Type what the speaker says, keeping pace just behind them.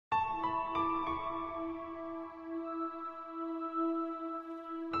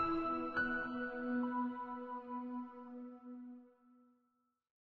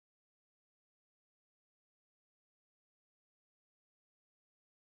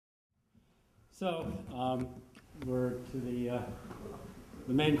So we're to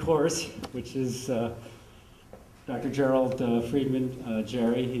the main course, which is Dr. Gerald Friedman,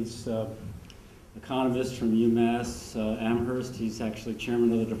 Jerry. He's economist from UMass Amherst. He's actually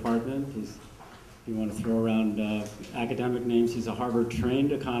chairman of the department. If you want to throw around academic names, he's a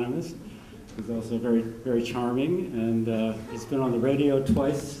Harvard-trained economist. He's also very, very charming, and he's been on the radio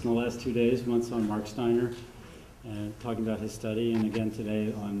twice in the last 2 days, once on Mark Steiner, and talking about his study, and again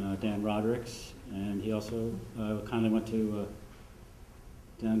today on Dan Roderick's. And he also kindly went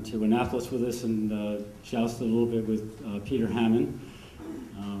down to Annapolis with us and jousted a little bit with Peter Hammond.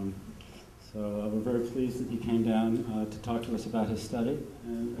 So we're very pleased that he came down to talk to us about his study,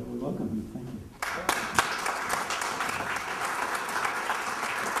 and we welcome him. Thank you.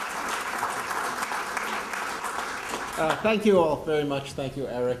 Thank you all very much. Thank you,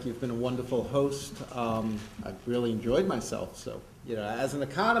 Eric. You've been a wonderful host. I've really enjoyed myself. So, as an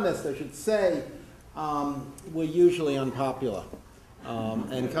economist, I should say, we're usually unpopular.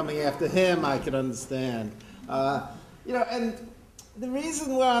 And coming after him, I can understand. And the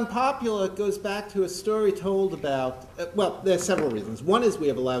reason we're unpopular goes back to a story told about, well, there's several reasons. One is we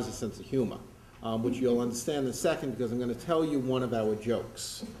have a lousy sense of humor, which you'll understand in a second because I'm going to tell you one of our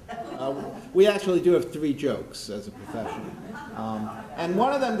jokes. We actually do have 3 jokes as a profession. And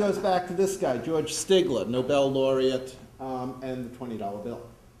one of them goes back to this guy, George Stigler, Nobel laureate, and the $20 bill.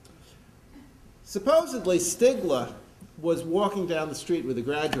 Supposedly, Stigler was walking down the street with a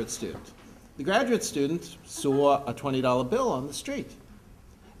graduate student. The graduate student saw a $20 bill on the street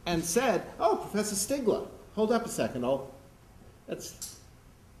and said, "Oh, Professor Stigler, hold up a second.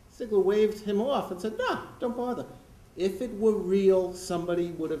 Stigler waved him off and said, "No, don't bother. If it were real,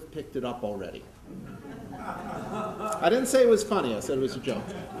 somebody would have picked it up already." I didn't say it was funny. I said it was a joke.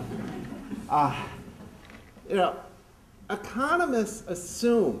 Economists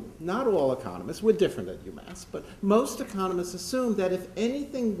assume, not all economists, we're different at UMass, but most economists assume that if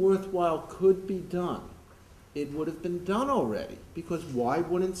anything worthwhile could be done, it would have been done already, because why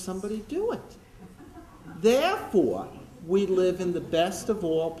wouldn't somebody do it? Therefore, we live in the best of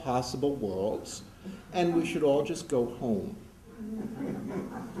all possible worlds, and we should all just go home.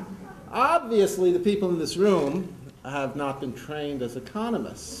 Obviously, the people in this room have not been trained as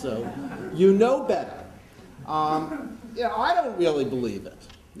economists, so you know better. I don't really believe it,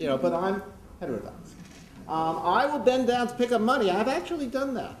 but I'm heterodox. I will bend down to pick up money. I've actually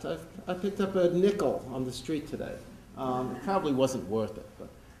done that. I picked up a nickel on the street today. It probably wasn't worth it, but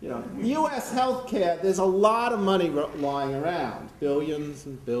U.S. healthcare, there's a lot of money lying around. Billions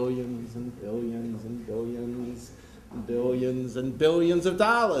and billions and billions and billions and billions and billions of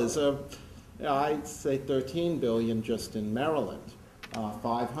dollars. I'd say 13 billion just in Maryland,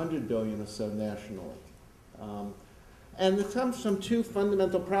 500 billion or so nationally. And it comes from 2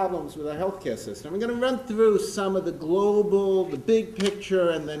 fundamental problems with our healthcare system. I'm going to run through some of the global, the big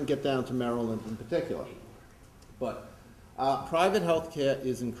picture, and then get down to Maryland in particular. But private healthcare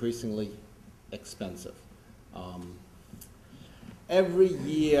is increasingly expensive. Every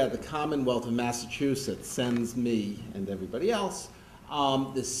year, the Commonwealth of Massachusetts sends me and everybody else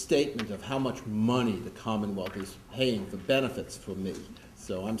this statement of how much money the Commonwealth is paying for benefits for me.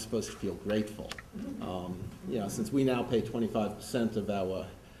 So I'm supposed to feel grateful. Since we now pay 25% of our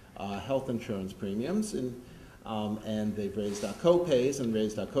health insurance premiums, and they've raised our co-pays and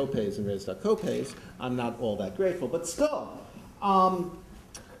raised our co-pays and raised our co-pays, I'm not all that grateful. But still,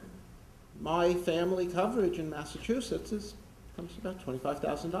 my family coverage in Massachusetts comes to about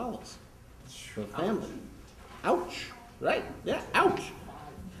 $25,000 for a family. Ouch, right? Yeah, ouch.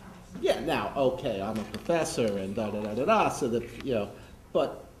 Yeah, now, okay, I'm a professor and da-da-da-da-da, so that,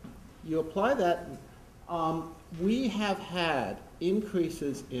 but you apply that, we have had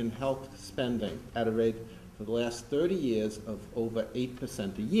increases in health spending at a rate for the last 30 years of over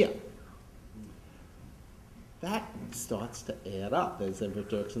 8% a year. That starts to add up. As Everett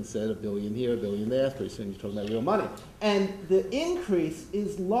Dirksen said, $1 billion here, $1 billion there, pretty soon you're talking about real money. And the increase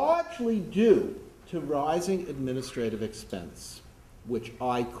is largely due to rising administrative expense, which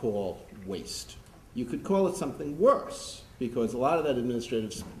I call waste. You could call it something worse, because a lot of that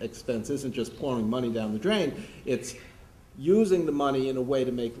administrative expense isn't just pouring money down the drain, it's using the money in a way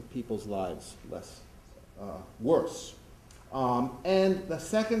to make people's lives worse. And the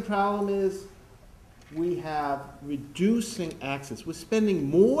second problem is we have reducing access. We're spending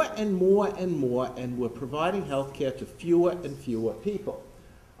more and more and more, and we're providing health care to fewer and fewer people.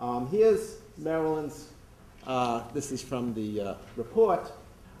 Here's Maryland's, this is from the report.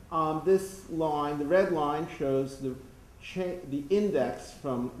 This line, the red line, shows the index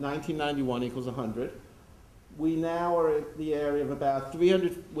from 1991 equals 100, we now are at the area of about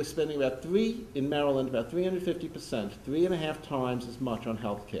 300, we're spending about in Maryland, about 350%, 3.5 times as much on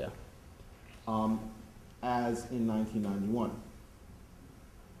health care as in 1991.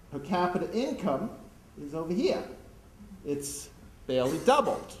 Per capita income is over here. It's barely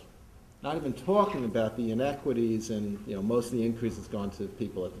doubled. Not even talking about the inequities, and most of the increase has gone to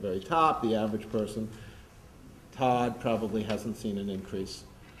people at the very top. The average person, Todd, probably hasn't seen an increase.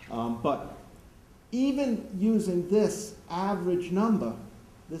 But even using this average number,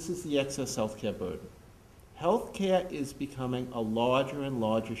 this is the excess healthcare burden. Healthcare is becoming a larger and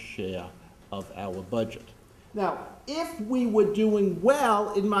larger share of our budget. Now, if we were doing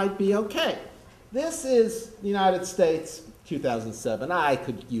well, it might be okay. This is the United States, 2007. I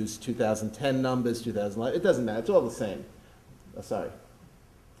could use 2010 numbers, 2011. It doesn't matter. It's all the same. Oh, sorry.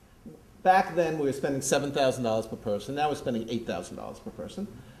 Back then, we were spending $7,000 per person. Now we're spending $8,000 per person.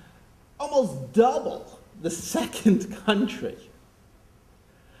 Almost double the second country.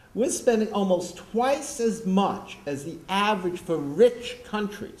 We're spending almost twice as much as the average for rich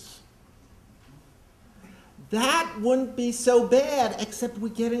countries. That wouldn't be so bad, except we're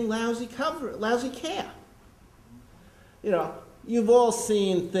getting lousy care. You've all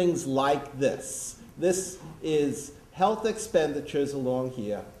seen things like this. This is health expenditures along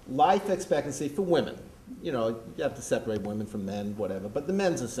here, life expectancy for women. You have to separate women from men, whatever, but the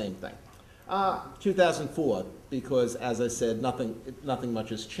men's the same thing. 2004, because as I said, nothing much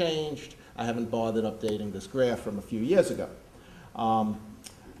has changed. I haven't bothered updating this graph from a few years ago.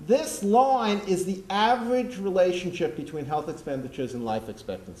 This line is the average relationship between health expenditures and life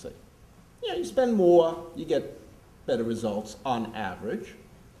expectancy. You spend more, you get better results on average,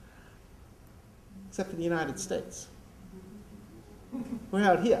 except for the United States. We're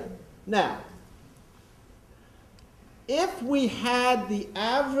out here. Now, if we had the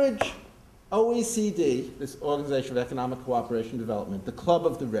average OECD, this Organization of Economic Cooperation and Development, the club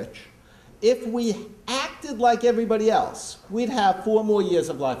of the rich, if we acted like everybody else, we'd have 4 more years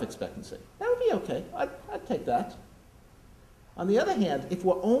of life expectancy. That would be okay. I'd take that. On the other hand, if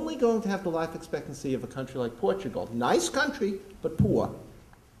we're only going to have the life expectancy of a country like Portugal, nice country, but poor,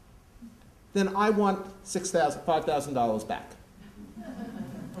 then I want $5,000 back.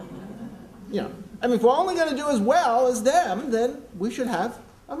 If we're only going to do as well as them, then we should have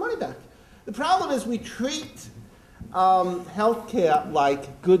our money back. The problem is we treat health care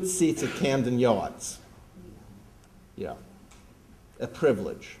like good seats at Camden Yards. A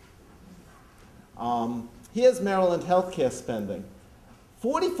privilege. Here's Maryland health care spending.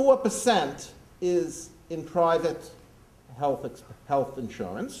 44% is in private health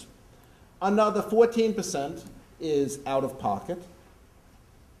insurance. Another 14% is out of pocket.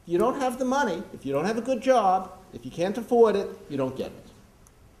 If you don't have the money, if you don't have a good job, if you can't afford it, you don't get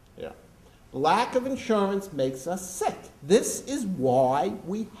it. Lack of insurance makes us sick. This is why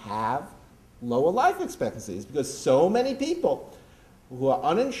we have lower life expectancies, because so many people who are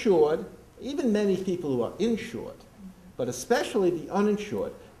uninsured, even many people who are insured, but especially the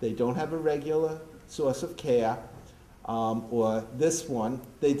uninsured, they don't have a regular source of care, or this one,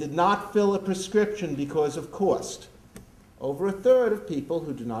 they did not fill a prescription because of cost. Over a third of people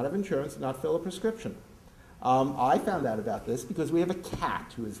who do not have insurance do not fill a prescription. I found out about this because we have a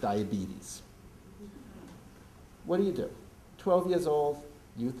cat who has diabetes. What do? 12 years old,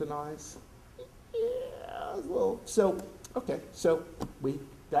 euthanize? Yeah, well, so we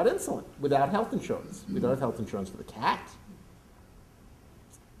got insulin without health insurance. We don't have health insurance for the cat.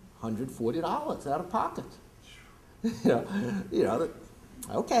 $140 out of pocket.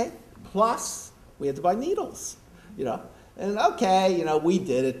 Okay. Plus, we had to buy needles. And okay, we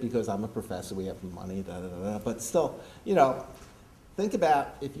did it because I'm a professor, we have money, but still, think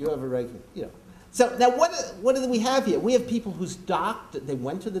about if you have a regular, So now what do we have here? We have people whose doctor, they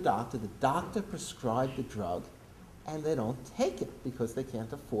went to the doctor prescribed the drug, and they don't take it because they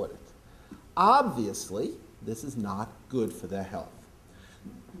can't afford it. Obviously, this is not good for their health.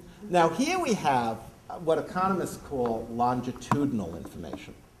 Now here we have what economists call longitudinal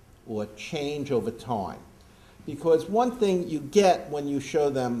information, or change over time. Because one thing you get when you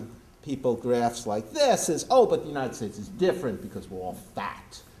show them people graphs like this is, oh, but the United States is different because we're all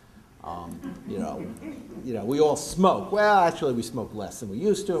fat. We all smoke. Well, actually, we smoke less than we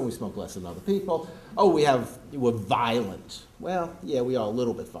used to, and we smoke less than other people. Oh, we're violent. Well, yeah, we are a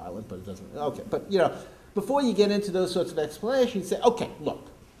little bit violent, but it doesn't. Okay, but before you get into those sorts of explanations, you say, okay, look,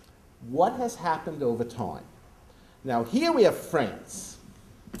 what has happened over time? Now, here we have France,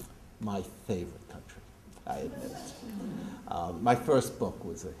 my favorite. I admit it. My first book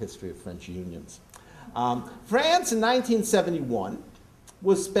was a history of French unions. France in 1971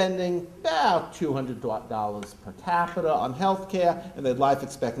 was spending about $200 per capita on health care, and they had life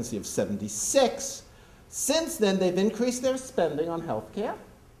expectancy of 76. Since then, they've increased their spending on health care,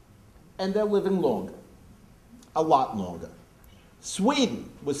 and they're living longer, a lot longer. Sweden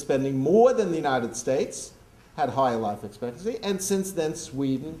was spending more than the United States, had higher life expectancy, and since then,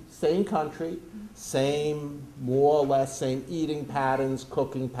 Sweden, same country, same, more or less, same eating patterns,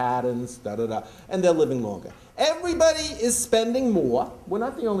 cooking patterns, da-da-da, and they're living longer. Everybody is spending more. We're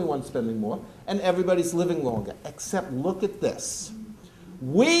not the only ones spending more, and everybody's living longer, except look at this.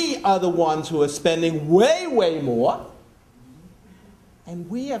 We are the ones who are spending way, way more, and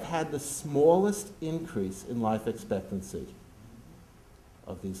we have had the smallest increase in life expectancy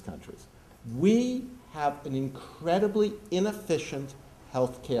of these countries. We have an incredibly inefficient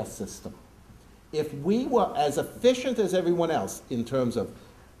healthcare system. If we were as efficient as everyone else in terms of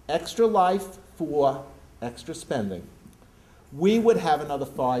extra life for extra spending, we would have another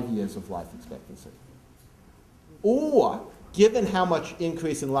 5 years of life expectancy. Or, given how much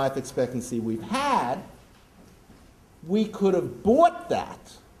increase in life expectancy we've had, we could have bought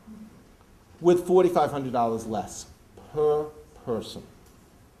that with $4,500 less per person.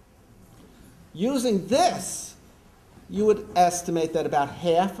 Using this, you would estimate that about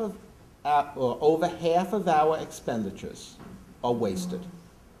half of, or over half of our expenditures are wasted.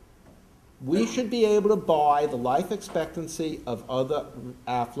 We should be able to buy the life expectancy of other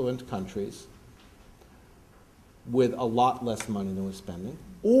affluent countries with a lot less money than we're spending,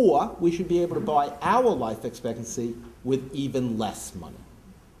 or we should be able to buy our life expectancy with even less money.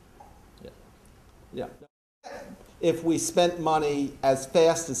 Yeah. If we spent money as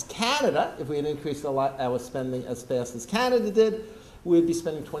fast as Canada, if we had increased our spending as fast as Canada did, we'd be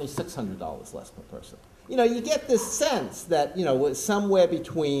spending $2,600 less per person. You know, you get this sense that, you know, somewhere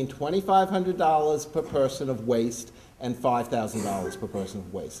between $2,500 per person of waste and $5,000 per person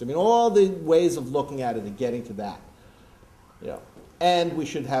of waste. I mean, all the ways of looking at it and getting to that. You know, and we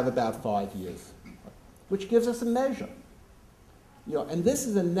should have about 5 years, which gives us a measure. You know, and this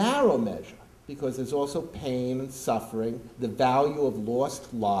is a narrow measure because there's also pain and suffering, the value of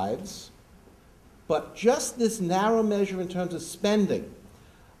lost lives. But just this narrow measure in terms of spending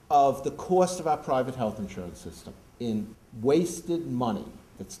of the cost of our private health insurance system in wasted money.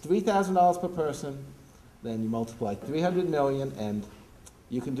 It's $3,000 per person, then you multiply 300 million, and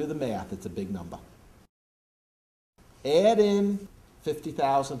you can do the math, it's a big number. Add in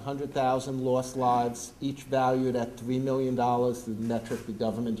 50,000, 100,000 lost lives, each valued at $3 million, the metric the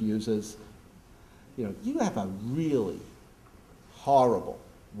government uses. You know, you have a really horrible,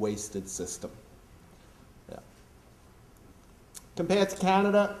 wasted system. Yeah. Compared to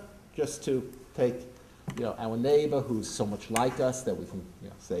Canada, just to take, you know, our neighbor who's so much like us that we can, you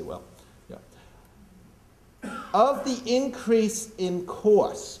know, say, well, yeah. Of the increase in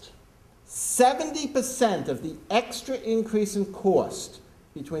cost, 70% of the extra increase in cost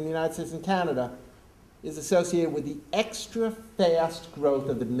between the United States and Canada is associated with the extra fast growth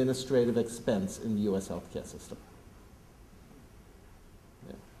of administrative expense in the U.S. healthcare system.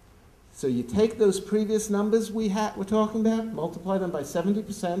 Yeah. So you take those previous numbers we're talking about, multiply them by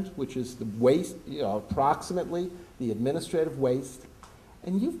 70%, which is the waste, you know, approximately the administrative waste,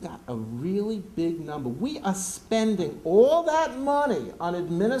 and you've got a really big number. We are spending all that money on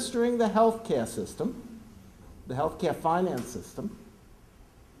administering the healthcare system, the healthcare finance system.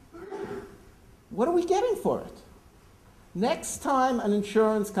 What are we getting for it? Next time an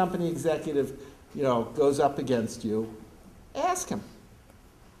insurance company executive, you know, goes up against you, ask him,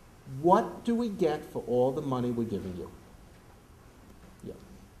 what do we get for all the money we're giving you? Yeah.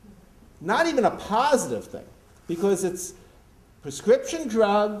 Not even a positive thing, because it's prescription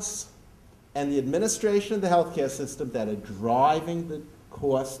drugs and the administration of the healthcare system that are driving the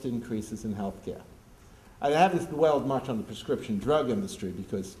cost increases in healthcare. I haven't dwelled much on the prescription drug industry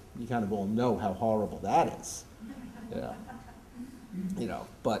because you kind of all know how horrible that is. Yeah. You know,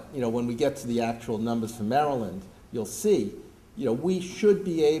 but you know, when we get to the actual numbers for Maryland, you'll see, you know, we should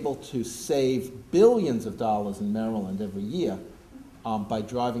be able to save billions of dollars in Maryland every year by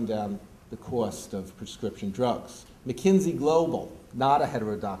driving down the cost of prescription drugs. McKinsey Global, not a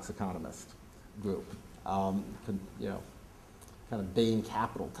heterodox economist group, you know, kind of Bain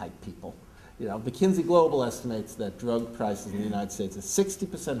Capital type people. You know, McKinsey Global estimates that drug prices in the United States are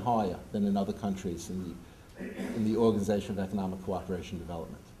 60% higher than in other countries in the Organization of Economic Cooperation and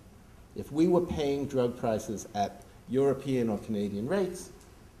Development. If we were paying drug prices at European or Canadian rates,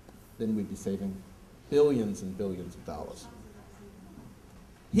 then we'd be saving billions and billions of dollars.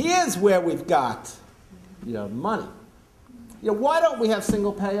 Here's where we've got, you know, money. You know, why don't we have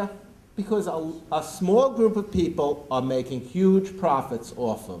single payer? Because a small group of people are making huge profits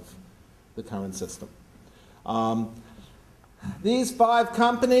off of the current system. These 5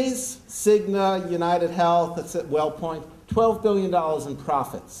 companies, Cigna, United Health, WellPoint, $12 billion in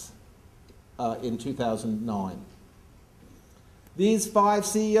profits in 2009. These 5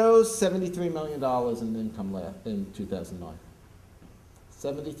 CEOs, $73 million in income in 2009.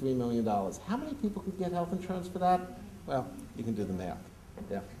 $73 million. How many people could get health insurance for that? Well, you can do the math.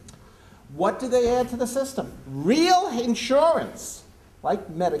 Yeah. What do they add to the system? Real insurance, like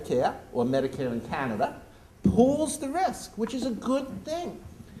Medicare or Medicare in Canada, pools the risk, which is a good thing.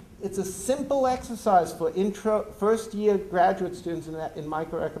 It's a simple exercise for first-year graduate students in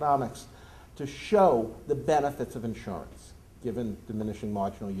microeconomics to show the benefits of insurance, given diminishing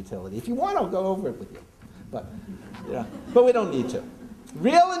marginal utility. If you want, I'll go over it with you. But we don't need to.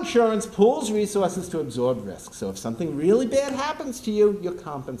 Real insurance pools resources to absorb risk. So if something really bad happens to you, you're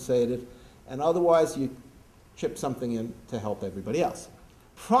compensated, and otherwise you chip something in to help everybody else.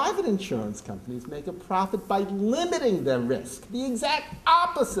 Private insurance companies make a profit by limiting their risk, the exact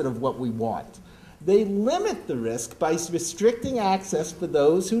opposite of what we want. They limit the risk by restricting access for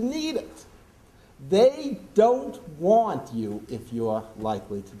those who need it. They don't want you if you're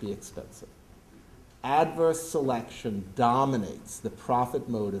likely to be expensive. Adverse selection dominates the profit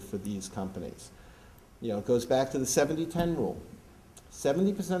motive for these companies. It goes back to the 70-10 rule.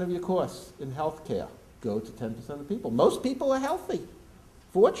 70% of your costs in healthcare go to 10% of people. Most people are healthy,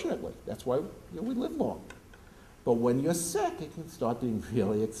 fortunately. That's why we live long. But when you're sick, it can start being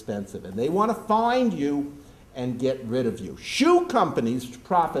really expensive. And they want to find you and get rid of you. Shoe companies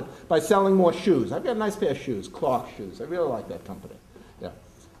profit by selling more shoes. I've got a nice pair of shoes, Clark shoes. I really like that company. Yeah.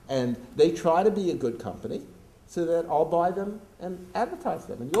 And they try to be a good company so that I'll buy them and advertise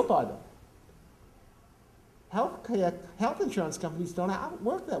them, and you'll buy them. Health insurance companies don't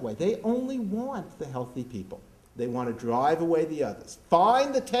work that way. They only want the healthy people. They want to drive away the others.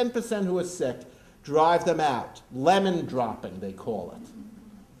 Find the 10% who are sick, drive them out. Lemon dropping, they call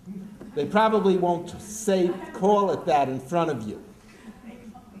it. They probably won't call it that in front of you.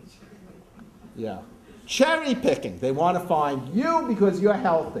 Yeah. Cherry picking, they want to find you because you're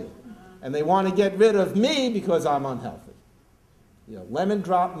healthy. And they want to get rid of me because I'm unhealthy. Lemon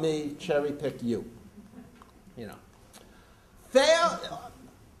drop me, cherry pick you.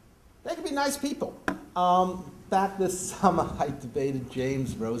 They can be nice people. Back this summer, I debated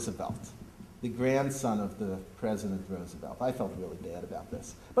James Roosevelt, the grandson of the President Roosevelt. I felt really bad about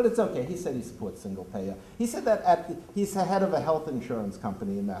this, but it's okay. He said he supports single payer. He said that he's the head of a health insurance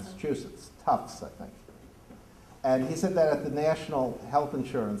company in Massachusetts, Tufts, I think. And he said that at the national health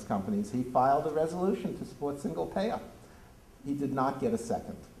insurance companies, he filed a resolution to support single payer. He did not get a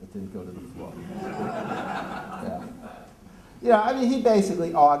second. It didn't go to the floor. He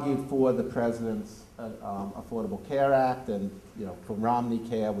basically argued for the president's Affordable Care Act and, for Romney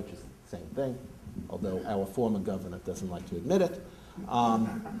Care, which is the same thing, although our former governor doesn't like to admit it.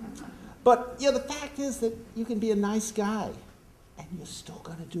 But the fact is that you can be a nice guy, and you're still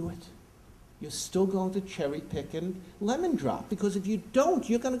going to do it. You're still going to cherry pick and lemon drop, because if you don't,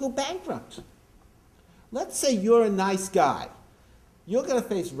 you're going to go bankrupt. Let's say you're a nice guy. You're going to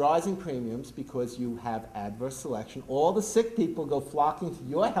face rising premiums because you have adverse selection. All the sick people go flocking to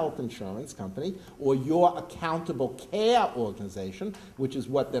your health insurance company or your accountable care organization, which is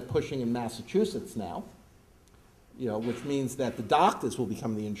what they're pushing in Massachusetts now, which means that the doctors will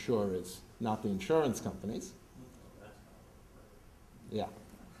become the insurers, not the insurance companies. Yeah.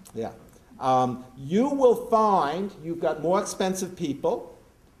 You will find you've got more expensive people,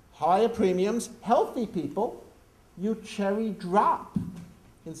 higher premiums, healthy people. You cherry drop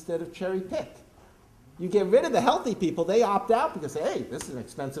instead of cherry pick. You get rid of the healthy people, they opt out because, hey, this is an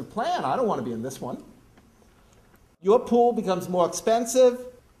expensive plan. I don't want to be in this one. Your pool becomes more expensive.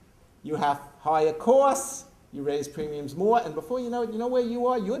 You have higher costs. You raise premiums more. And before you know it, you know where you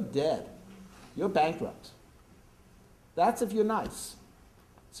are? You're dead. You're bankrupt. That's if you're nice.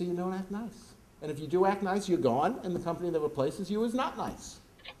 So you don't act nice. And if you do act nice, you're gone, and the company that replaces you is not nice.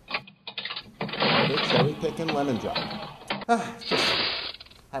 Cherry pick and lemon drop. Just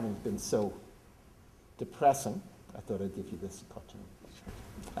having been so depressing, I thought I'd give you this cartoon.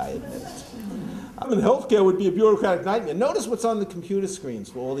 I admit it. Healthcare would be a bureaucratic nightmare. Notice what's on the computer screens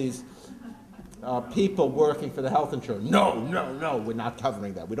for all these people working for the health insurance. No, we're not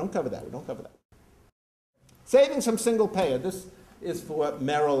covering that. We don't cover that. Savings from single payer. This is for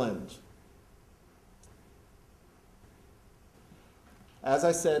Maryland. As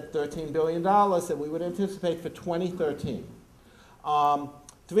I said, $13 billion that we would anticipate for 2013.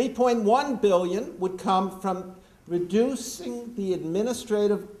 $3.1 billion would come from reducing the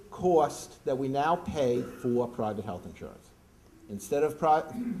administrative cost that we now pay for private health insurance. Instead of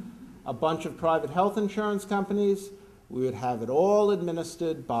a bunch of private health insurance companies, we would have it all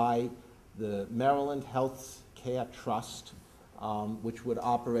administered by the Maryland Health Care Trust, which would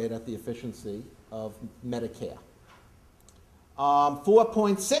operate at the efficiency of Medicare.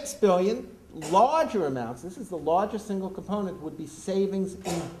 4.6 billion, larger amounts, this is the largest single component, would be savings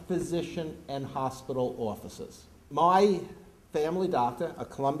in physician and hospital offices. My family doctor, a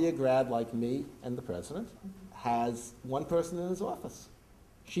Columbia grad like me and the president, has one person in his office.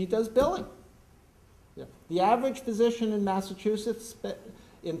 She does billing. Yeah. The average physician in Massachusetts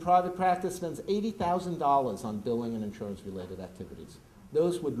in private practice spends $80,000 on billing and insurance-related activities.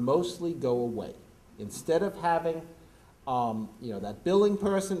 Those would mostly go away. Instead of having that billing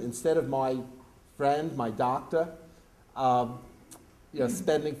person, instead of my friend, my doctor,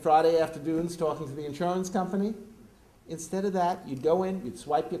 spending Friday afternoons talking to the insurance company, instead of that, you'd go in, you'd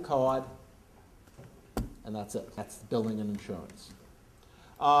swipe your card, and that's it. That's billing and insurance.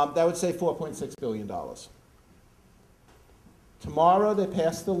 That would save $4.6 billion. Tomorrow they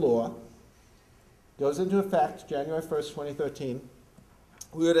pass the law, goes into effect January 1st, 2013.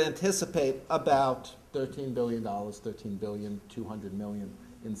 We would anticipate about $13 billion, $13 billion, $200 million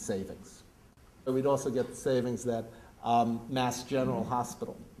in savings. We'd also get the savings that Mass General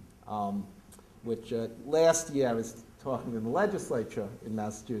Hospital, which last year I was talking in the legislature in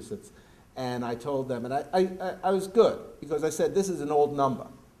Massachusetts, and I told them, and I was good, because I said this is an old number,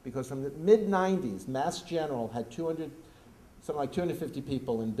 because from the mid-90s, Mass General had something like 250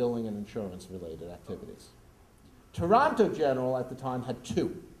 people in billing and insurance-related activities. Toronto General at the time had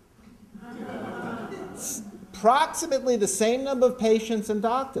 2. Approximately the same number of patients and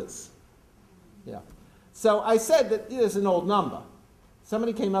doctors. Yeah. So I said that it is an old number.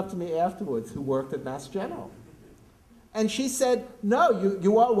 Somebody came up to me afterwards who worked at Mass General. And she said, no,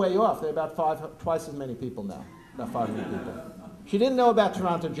 you are way off. There are about twice as many people now, about 500 people. She didn't know about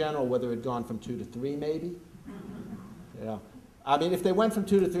Toronto General, whether it had gone from 2 to 3 maybe. Yeah. I mean, if they went from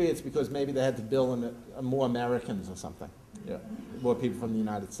 2 to 3, it's because maybe they had to bill more Americans or something. Yeah, more people from the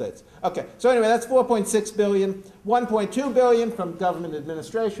United States. Okay, so anyway, that's 4.6 billion. 1.2 billion from government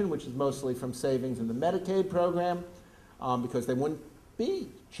administration, which is mostly from savings in the Medicaid program, because they wouldn't be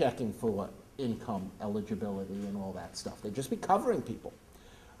checking for income eligibility and all that stuff. They'd just be covering people.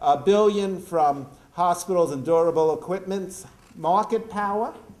 $1 billion from hospitals and durable equipment, market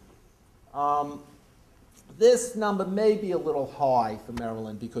power. This number may be a little high for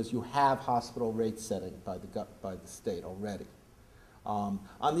Maryland because you have hospital rate setting by the state already. On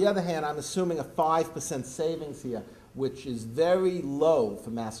the other hand, I'm assuming a 5% savings here, which is very low for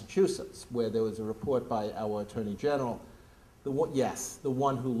Massachusetts, where there was a report by our Attorney General, the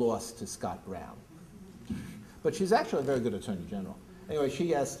one who lost to Scott Brown. But she's actually a very good Attorney General. Anyway,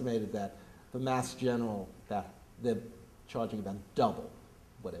 she estimated that for Mass General, that they're charging about double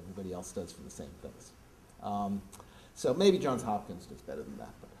what everybody else does for the same things. So maybe Johns Hopkins does better than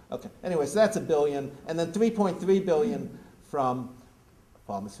that. But okay. Anyway, so that's $1 billion, and then 3.3 billion from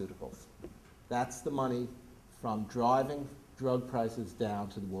pharmaceuticals. That's the money from driving drug prices down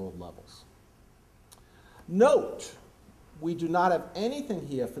to the world levels. Note, we do not have anything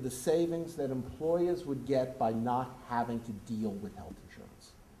here for the savings that employers would get by not having to deal with health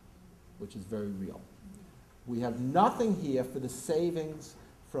insurance, which is very real. We have nothing here for the savings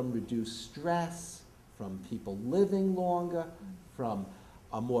from reduced stress, from people living longer, from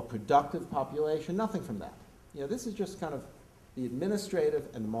a more productive population, nothing from that. This is just kind of the administrative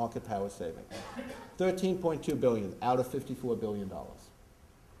and market power saving. 13.2 billion out of $54 billion.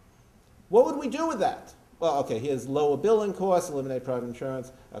 What would we do with that? Well, okay, here's lower billing costs, eliminate private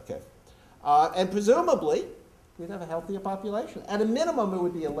insurance, okay. And presumably, we'd have a healthier population. At a minimum, it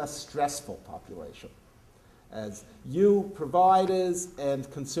would be a less stressful population, as you providers and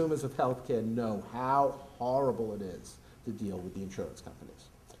consumers of healthcare know how horrible it is to deal with the insurance companies.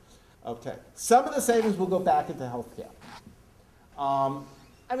 Okay, some of the savings will go back into healthcare.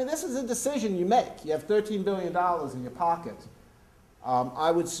 I mean, this is a decision you make. You have $13 billion in your pocket. I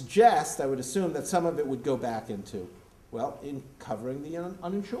would assume that some of it would go back into, in covering the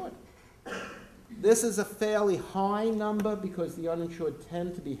uninsured. This is a fairly high number because the uninsured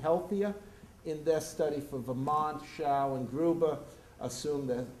tend to be healthier. In their study for Vermont, Schau and Gruber assumed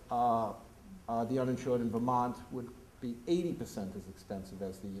that the uninsured in Vermont would be 80% as expensive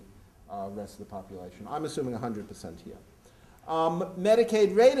as the rest of the population. I'm assuming 100% here.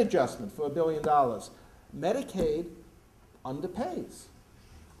 Medicaid rate adjustment for $1 billion. Medicaid underpays,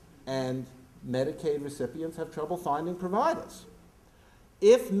 and Medicaid recipients have trouble finding providers.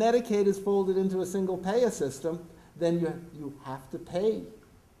 If Medicaid is folded into a single payer system, then you have to pay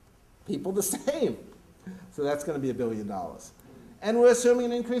People the same. So that's going to be $1 billion. And we're assuming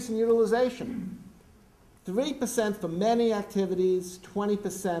an increase in utilization. 3% for many activities,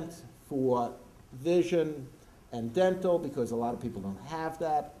 20% for vision and dental, because a lot of people don't have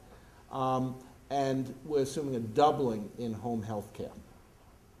that. And we're assuming a doubling in home health care,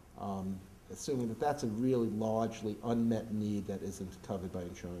 assuming that that's a really largely unmet need that isn't covered by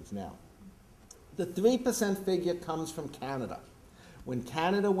insurance now. The 3% figure comes from Canada. When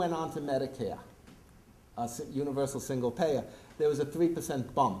Canada went on to Medicare, universal single payer, there was a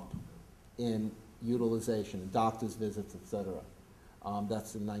 3% bump in utilization, doctor's visits, et cetera.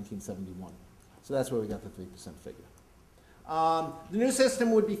 That's in 1971. So that's where we got the 3% figure. The new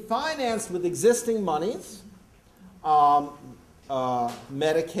system would be financed with existing monies, Medicare,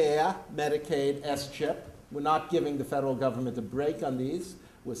 Medicaid, S-CHIP. We're not giving the federal government a break on these.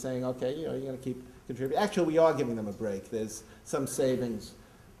 We're saying, okay, you're going to keep contributing. Actually, we are giving them a break. There's some savings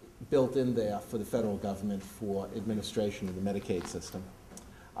built in there for the federal government for administration of the Medicaid system.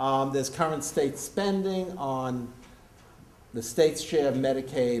 There's current state spending on the state's share of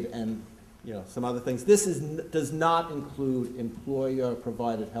Medicaid and some other things. This does not include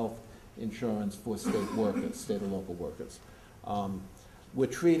employer-provided health insurance for state workers, state or local workers. We're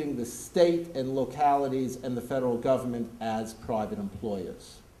treating the state and localities and the federal government as private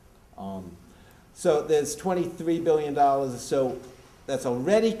employers. So there's $23 billion or so that's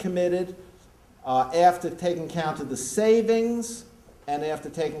already committed after taking count of the savings and after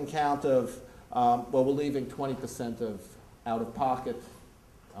taking count of, we're leaving 20% of out-of-pocket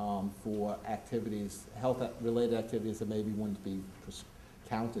for activities, health-related activities that maybe wouldn't be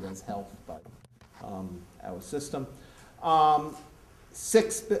counted as health by our system. And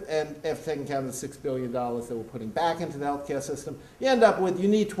after taking count of the $6 billion that we're putting back into the healthcare system, you end up with, you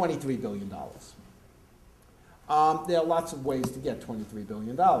need $23 billion. There are lots of ways to get $23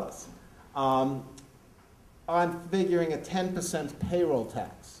 billion. I'm figuring a 10% payroll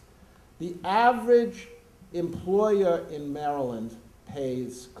tax. The average employer in Maryland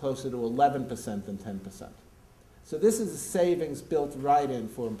pays closer to 11% than 10%. So this is a savings built right in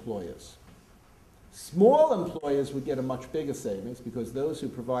for employers. Small employers would get a much bigger savings because those who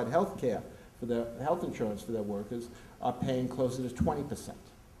provide health care for their health insurance for their workers are paying closer to 20%.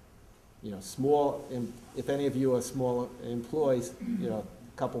 Small, if any of you are small employees, a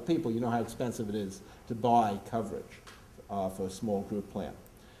couple people, you know how expensive it is to buy coverage for a small group plan.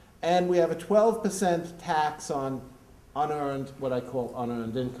 And we have a 12% tax on unearned, what I call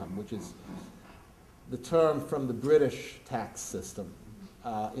unearned income, which is the term from the British tax system,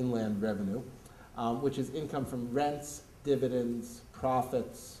 inland revenue, which is income from rents, dividends,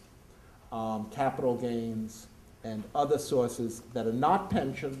 profits, capital gains, and other sources that are not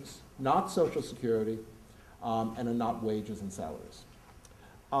pensions, not Social Security, and are not wages and salaries.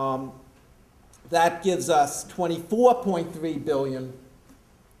 That gives us $24.3 billion.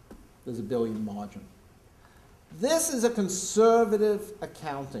 There's a billion margin. This is a conservative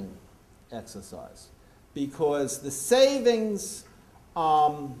accounting exercise because the savings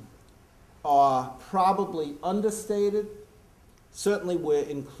are probably understated. Certainly we're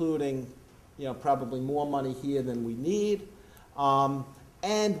including probably more money here than we need.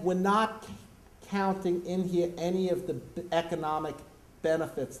 And we're not counting in here any of the economic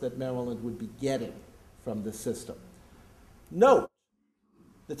benefits that Maryland would be getting from the system. Note,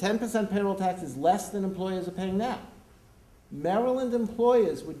 the 10% payroll tax is less than employers are paying now. Maryland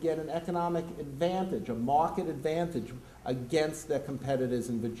employers would get an economic advantage, a market advantage against their competitors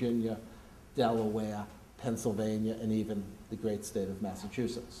in Virginia, Delaware, Pennsylvania, and even the great state of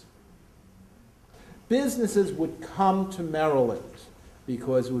Massachusetts. Businesses would come to Maryland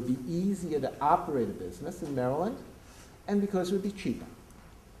because it would be easier to operate a business in Maryland and because it would be cheaper.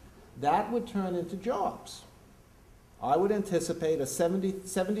 That would turn into jobs. I would anticipate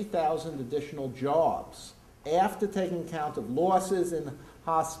 70,000 additional jobs after taking account of losses in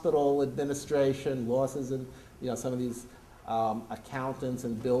hospital administration, losses in some of these accountants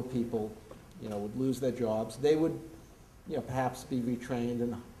and bill people would lose their jobs. They would perhaps be retrained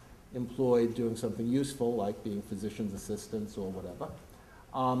and employed doing something useful like being physician's assistants or whatever.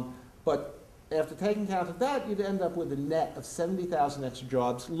 But after taking account of that, you'd end up with a net of 70,000 extra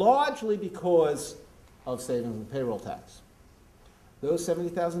jobs, largely because of savings in payroll tax. Those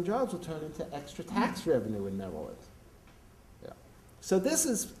 70,000 jobs will turn into extra tax revenue in Maryland. Yeah. So this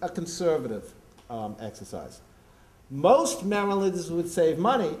is a conservative exercise. Most Marylanders would save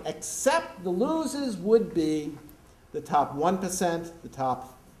money, except the losers would be the top 1%, the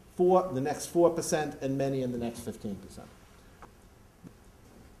top 4%, the next 4%, and many in the next 15%.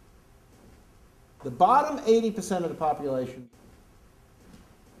 The bottom 80% of the population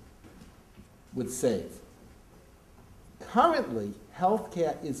would save. Currently,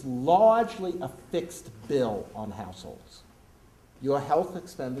 healthcare is largely a fixed bill on households. Your health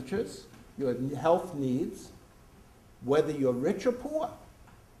expenditures, your health needs, whether you're rich or poor.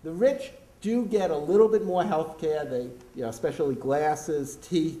 The rich do get a little bit more health care, especially glasses,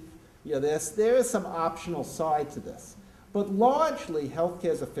 teeth. There is some optional side to this. But largely, health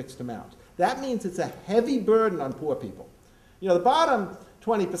care is a fixed amount. That means it's a heavy burden on poor people. The bottom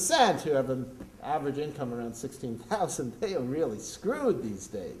 20% who have an average income around $16,000, they are really screwed these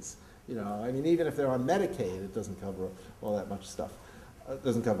days. Even if they're on Medicaid, it doesn't cover all that much stuff. It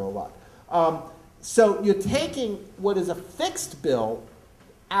doesn't cover a lot. So you're taking what is a fixed bill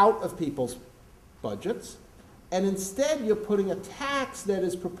out of people's budgets, and instead you're putting a tax that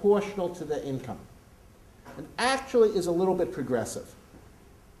is proportional to their income, and actually is a little bit progressive.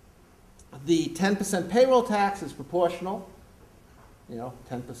 The 10% payroll tax is proportional,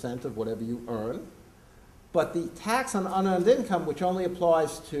 10% of whatever you earn. But the tax on unearned income, which only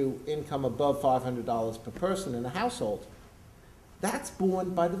applies to income above $500 per person in a household, that's borne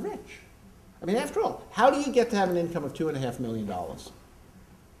by the rich. After all, how do you get to have an income of $2.5 million?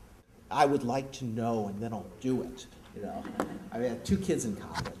 I would like to know, and then I'll do it. I had 2 kids in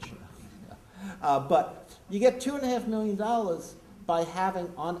college. But you get $2.5 million by having,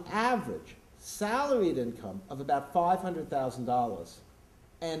 on average, salaried income of about $500,000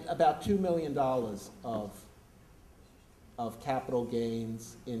 and about $2 million of capital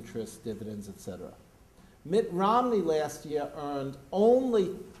gains, interest, dividends, etc. Mitt Romney last year earned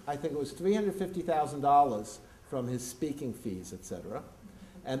only, I think it was $350,000 from his speaking fees, etc.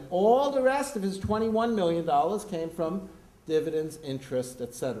 And all the rest of his $21 million came from dividends, interest,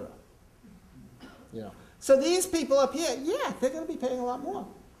 etc. So these people up here, they're going to be paying a lot more.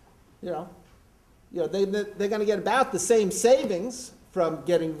 They're going to get about the same savings from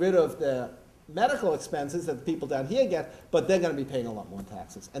getting rid of the medical expenses that the people down here get, but they're going to be paying a lot more in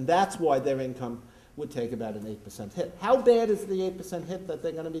taxes. And that's why their income would take about an 8% hit. How bad is the 8% hit that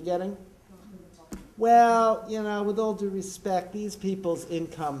they're going to be getting? Well, with all due respect, these people's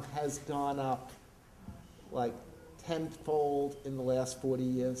income has gone up like tenfold in the last 40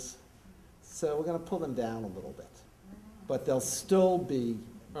 years. So we're going to pull them down a little bit. But they'll still be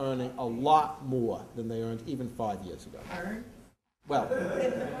earning a lot more than they earned even 5 years ago. Well,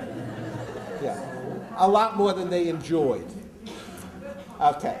 a lot more than they enjoyed.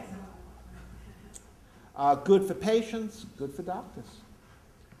 Okay. Good for patients, good for doctors.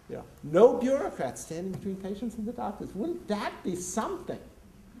 No bureaucrats standing between patients and the doctors. Wouldn't that be something?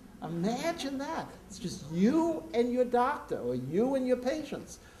 Imagine that. It's just you and your doctor, or you and your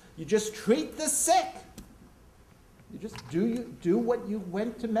patients. You just treat the sick. You just do what you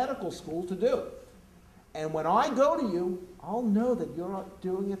went to medical school to do. And when I go to you, I'll know that you're not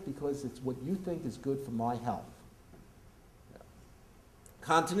doing it because it's what you think is good for my health.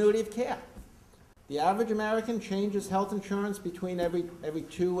 Continuity of care. The average American changes health insurance between every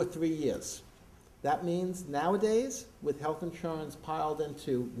 2 or 3 years. That means nowadays, with health insurance piled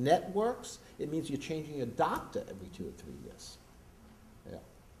into networks, it means you're changing your doctor every 2 or 3 years.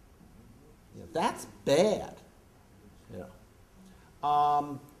 That's bad.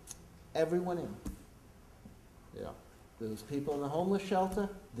 Everyone in. Those people in the homeless shelter,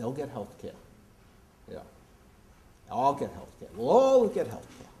 they'll get health care. I'll get health care. We'll all get health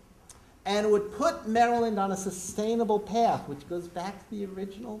care. And it would put Maryland on a sustainable path, which goes back to the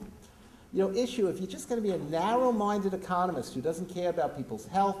original issue. If you're just going to be a narrow-minded economist who doesn't care about people's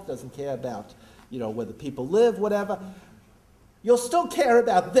health, doesn't care about whether people live, whatever, you'll still care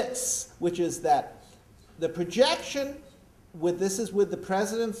about this, which is that the projection this is with the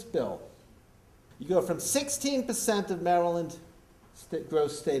president's bill. You go from 16% of Maryland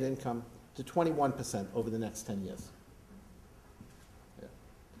gross state income to 21% over the next 10 years.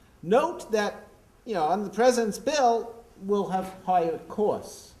 Note that, on the president's bill, we'll have higher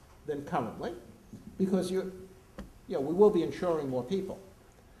costs than currently because we will be insuring more people.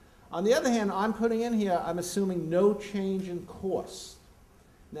 On the other hand, I'm putting in here, I'm assuming no change in costs.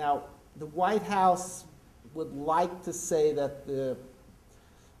 Now, the White House would like to say that the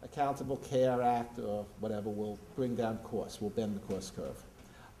Accountable Care Act or whatever will bring down costs, will bend the cost curve.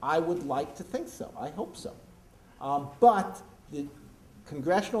 I would like to think so. I hope so. But the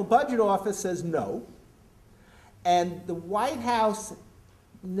Congressional Budget Office says no. And the White House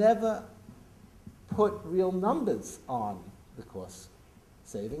never put real numbers on the cost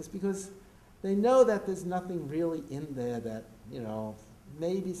savings because they know that there's nothing really in there that,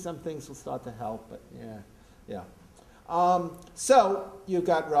 maybe some things will start to help, but yeah. So you've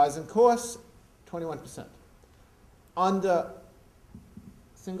got rising costs, 21%. Under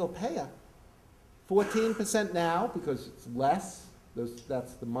single payer, 14% now, because it's less.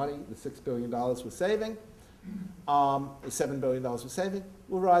 That's the money, the $6 billion we're saving, the $7 billion we're saving,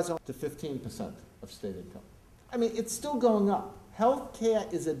 will rise on to 15% of state income. I mean, it's still going up.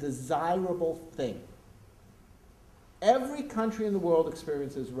 Healthcare is a desirable thing. Every country in the world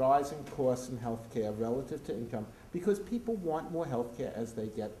experiences rising costs in healthcare relative to income because people want more healthcare as they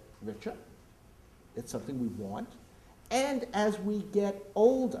get richer. It's something we want. And as we get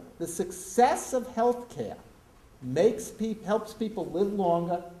older, the success of healthcare helps people live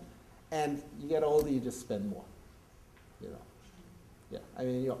longer, and you get older, you just spend more. You know, yeah. I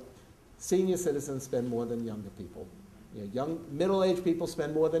mean, senior citizens spend more than younger people. Middle-aged people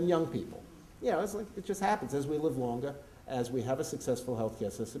spend more than young people. It's like it just happens as we live longer, as we have a successful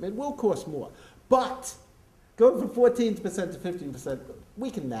healthcare system. It will cost more, but going from 14% to 15%, we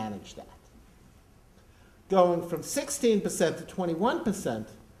can manage that. Going from 16% to 21%,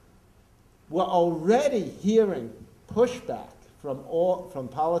 we're already hearing pushback from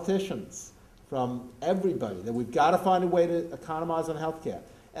politicians, from everybody, that we've got to find a way to economize on healthcare.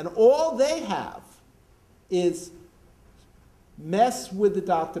 And all they have is mess with the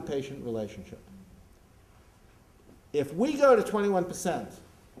doctor-patient relationship. If we go to 21%,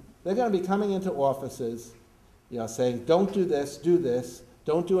 they're going to be coming into offices, saying, don't do this,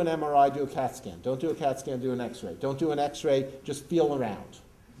 don't do an MRI, do a CAT scan. Don't do a CAT scan, do an X-ray. Don't do an X-ray, just feel around.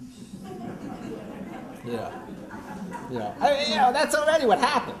 That's already what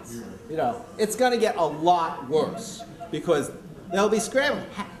happens. It's going to get a lot worse because they'll be scrambling.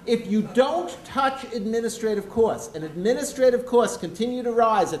 If you don't touch administrative costs, and administrative costs continue to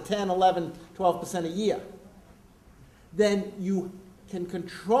rise at 10, 11, 12% a year, then you can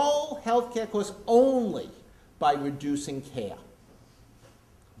control healthcare costs only by reducing care.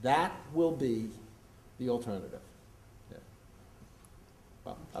 That will be the alternative. Yeah.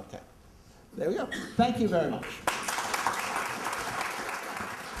 Well, okay. There we go. Thank you very much.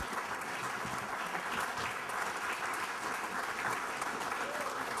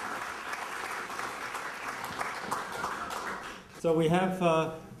 So we have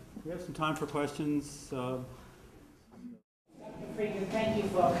some time for questions. Dr. Friedman, thank you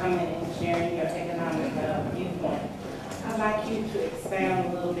for coming and sharing your economic viewpoint. I'd like you to expound a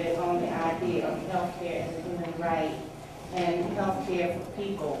little bit on the idea of healthcare as a human right and healthcare for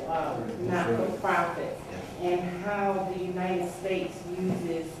people, not for profit, and how the United States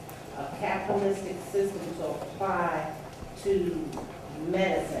uses a capitalistic system to apply to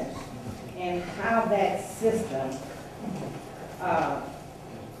medicine, and how that system,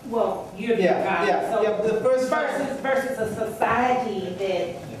 you're the guy. So the first versus a society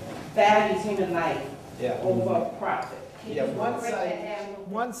that values human life over profit.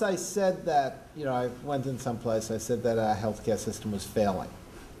 Once I said that, I went in someplace, I said that our healthcare system was failing.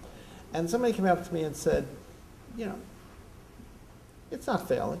 And somebody came up to me and said, it's not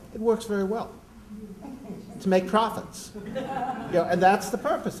failing. It works very well to make profits. And that's the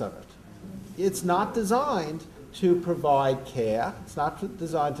purpose of it. It's not designed to provide care. It's not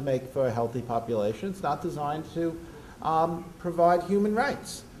designed to make for a healthy population. It's not designed to provide human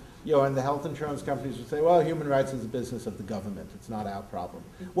rights. And the health insurance companies would say, well, human rights is a business of the government. It's not our problem.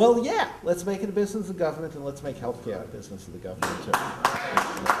 Well, yeah, let's make it a business of the government, and let's make healthcare a business of the government, too.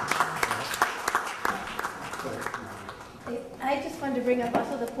 I just wanted to bring up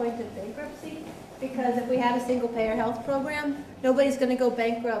also the point of bankruptcy, because if we have a single-payer health program, nobody's going to go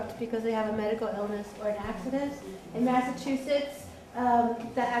bankrupt because they have a medical illness or an accident. In Massachusetts,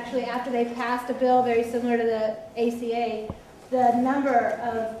 that actually after they passed a bill very similar to the ACA, the number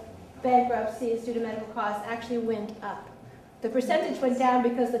of bankruptcies due to medical costs actually went up. The percentage went down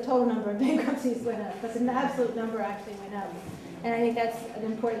because the total number of bankruptcies went up, but the absolute number actually went up. And I think that's an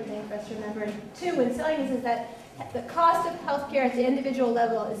important thing for us to remember. And two, when selling this, is that the cost of healthcare at the individual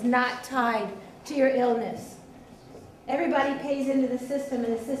level is not tied to your illness. Everybody pays into the system,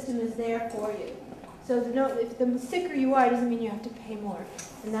 and the system is there for you. So if the sicker you are, it doesn't mean you have to pay more.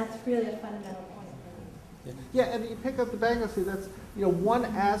 And that's really a fundamental point. Yeah, and you pick up the bankruptcy, that's one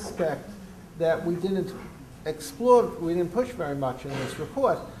aspect that we didn't explore, we didn't push very much in this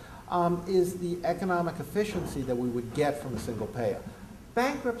report, is the economic efficiency that we would get from a single payer.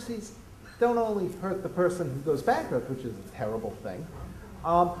 Bankruptcies don't only hurt the person who goes bankrupt, which is a terrible thing,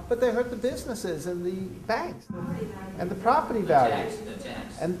 but they hurt the businesses and the banks and the property values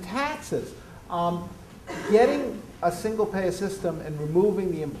and taxes. Getting a single payer system and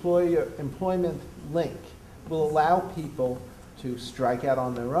removing the employment link will allow people to strike out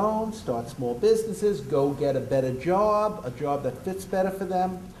on their own, start small businesses, go get a better job, a job that fits better for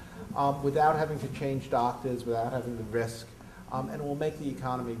them, without having to change doctors, without having to risk, and it will make the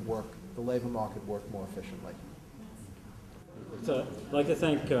economy work the labor market work more efficiently. So I'd like to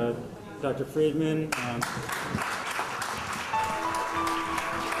thank Dr. Friedman.